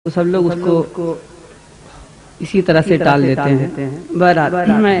تو سب لوگ اس کو اسی طرح سے ٹال دیتے ہیں۔ بہرحال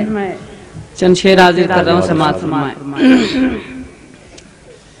میں چند شعر حاضر کر رہا ہوں، سماعت فرمائیں۔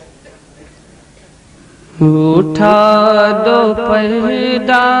 اٹھا دو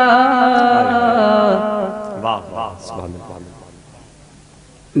پردہ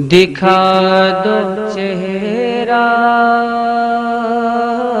دکھا دو چہرہ،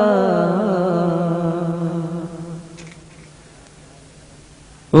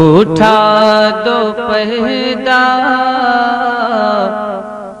 اٹھا دو پردہ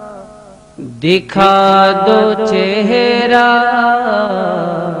دکھا دو چہرہ،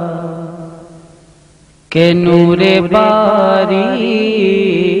 کہ نور باری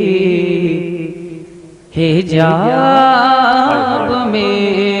حجاب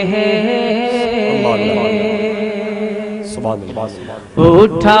میں ہے۔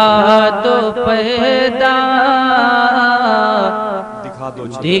 اٹھا دو پردہ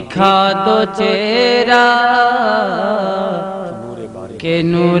دکھا دو چہرہ، کہ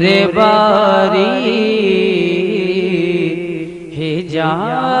نور باری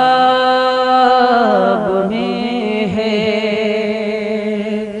حجاب میں ہے۔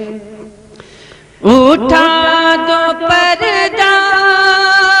 اٹھا دو پردہ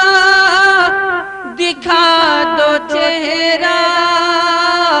دکھا دو چہرہ،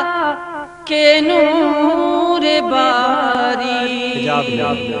 کہ نور باری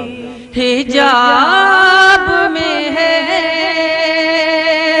حجاب میں ہے۔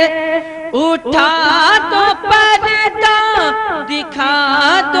 اٹھا دو پردہ دکھا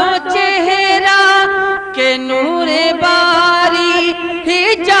دو چہرہ، کہ نور باری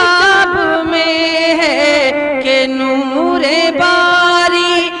حجاب میں ہے، کہ نور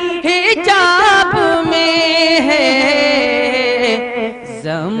باری حجاب میں ہے۔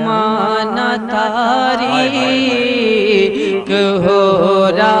 زمانہ تاریک ہو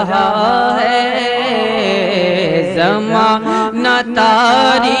رہا ہے، زمانہ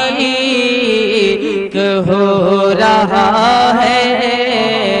تاریک ہو رہا ہے،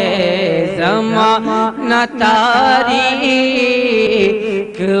 زمانہ تاریک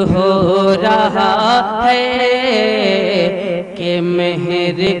ہو رہا ہے، کہ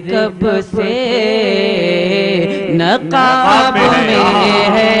مہر کب سے نقاب میں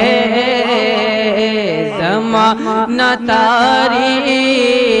ہے۔ زمانہ تاریک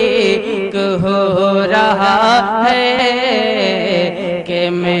ہو رہا ہے، کہ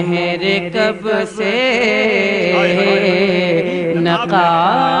مہر کب سے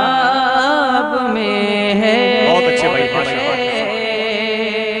نقاب میں ہے۔ بہت اچھے بھائی،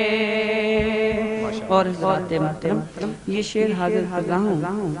 اور حضرات محترم، یہ شعر حاضر کر رہا ہوں،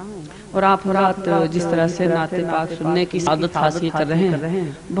 اور آپ حضرات جس طرح سے نعت پاک سننے کی سعادت حاصل کر رہے ہیں،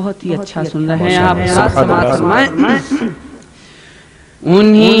 بہت ہی اچھا سن رہے ہیں آپ حضرات، سماعت فرمائیں۔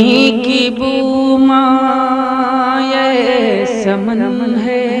 انہی کی بو مایہ سمن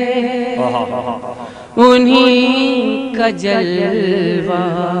ہے، انہی کا جلوہ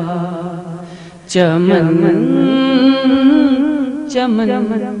چمن چمن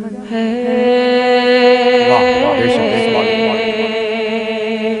ہے۔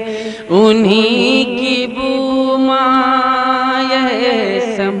 انہی کی بو مایہ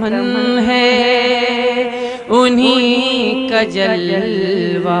سمن ہے، انہی کا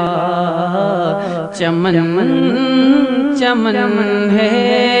جلوہ چمن چمن ہے۔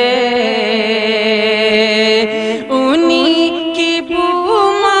 انہی کی بو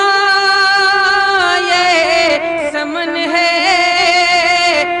مایہ سمن ہے،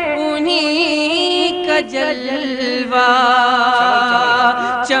 انہی کا جلوہ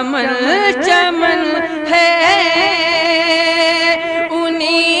چمن چمن ہے۔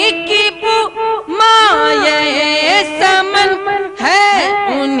 انہی کی بو مایہ سمن ہے،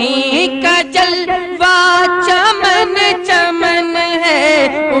 انہی کا جلوہ چمن چمن ہے،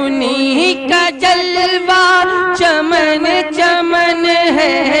 انہی کا جلوہ چمن چمن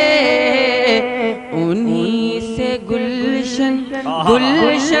ہے۔ انہی سے گلشن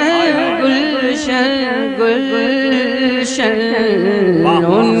گلشن گلشن گلشن،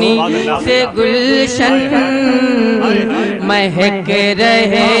 انہی سے گلشن مہک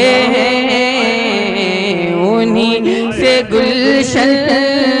رہے ہیں، انہی سے گلشن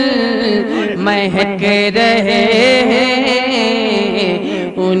مہک رہے ہیں،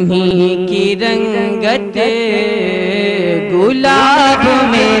 انہی کی رنگت گلاب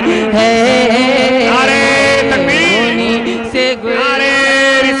میں ہے۔ انہی سے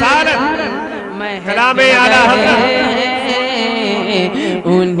گلشن مہک رہے ہیں،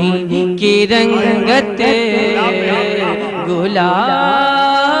 انہی کی رنگت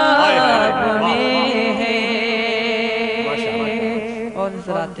گلاب میں ہے۔ اور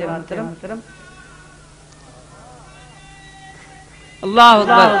حضرات اللہ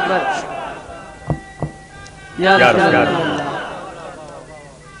اکبر یا رسول اللہ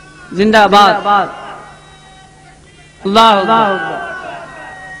زندہ باد اللہ اکبر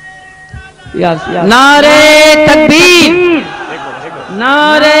یا رسول اللہ نعرہ تکبیر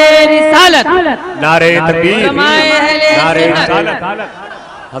نعرہ رسالت نعرہ تکبیر نعرہ رسالت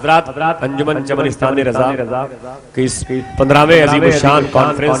حضرات انجمن چمنستان رضا کی اس 15ویں عظیم الشان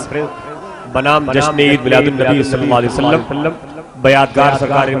کانفرنس بنام جشن عید میلاد النبی صلی اللہ علیہ وسلم بیاتگار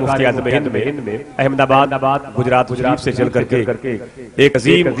سرکار مفتی اعظم ہند میں احمد آباد گجرات شریف سے چل کر کے ایک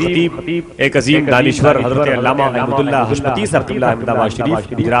عظیم خطیب ایک عظیم دانشور حضرت علامہ احمد اللہ حشمتی صاحب قبلہ احمد آباد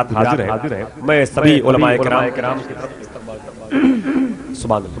شریف گجرات حاضر ہے میں سبھی علماء کرام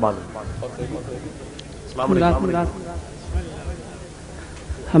سبحان اللہ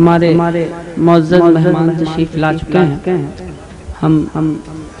ہمارے معزز مہمان تشریف لا چکے ہیں ہم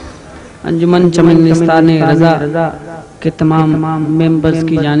انجمن چمنستان رضا کے تمام ممبرز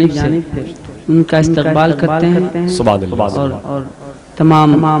کی جانب سے ان کا استقبال کرتے ہیں اور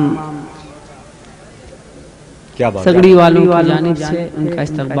تمام سگڑی والوں کی جانب سے ان کا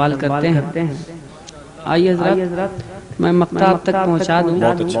استقبال کرتے ہیں آئیے حضرات میں مقطع آپ تک پہنچا دوں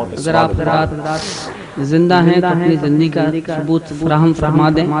اگر آپ زندہ ہیں تو اپنی زندگی کا ثبوت فراہم فرما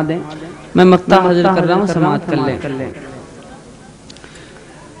دیں میں مقطع حاضر کر رہا ہوں سماعت کر لیں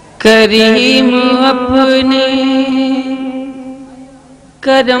کریم اپنے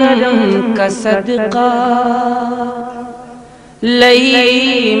کرم کا صدقہ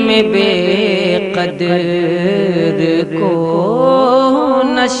لئی میں بے قدر کو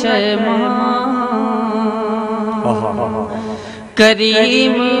نشمان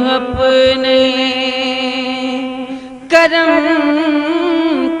کریم اپنے کرم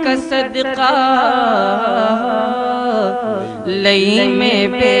کا صدقہ لئی میں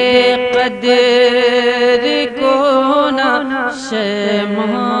بے قدر کو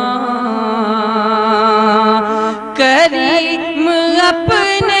نشمان کریم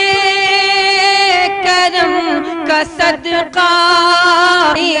اپنے کرم کا صدقہ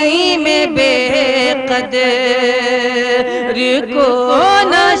لئی میں بے قدر کو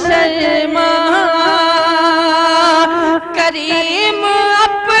نشمان کریم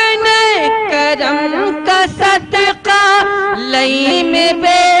اپنے کرم کا صدقہ لئی میں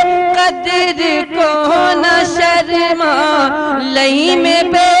بے قدر کو نہ شرما لئی میں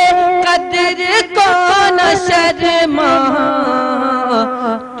بے قدر کو نہ شرما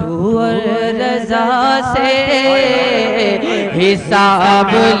تو رضا سے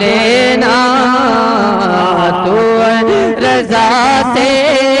حساب لینا تو رضا سے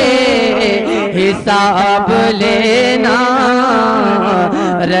حساب لینا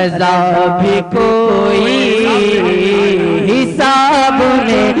رضا بھی کوئی حساب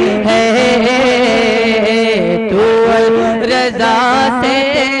میں ہے تو رضا سے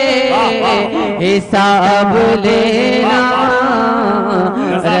حساب لینا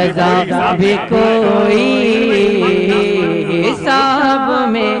رضا بھی کوئی حساب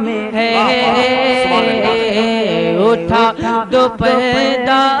میں ہے اٹھا دو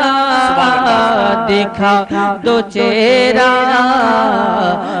پردہ دکھا دو چہرہ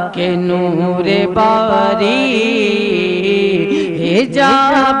کہ نور باری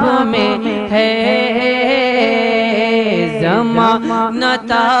حجاب میں ہے زمانہ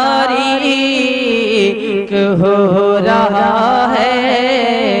تاریک ہو رہا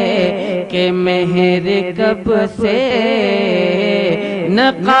ہے کہ مہر کب سے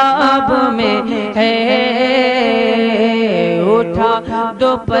نقاب میں ہے اٹھا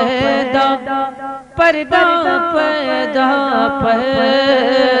دو پردہ پردہ پردہ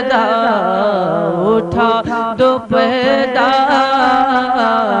پردہ اٹھا دو پردہ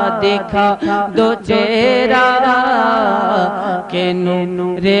دکھا دو چہرہ کہ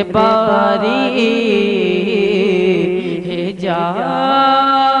نور باری حجاب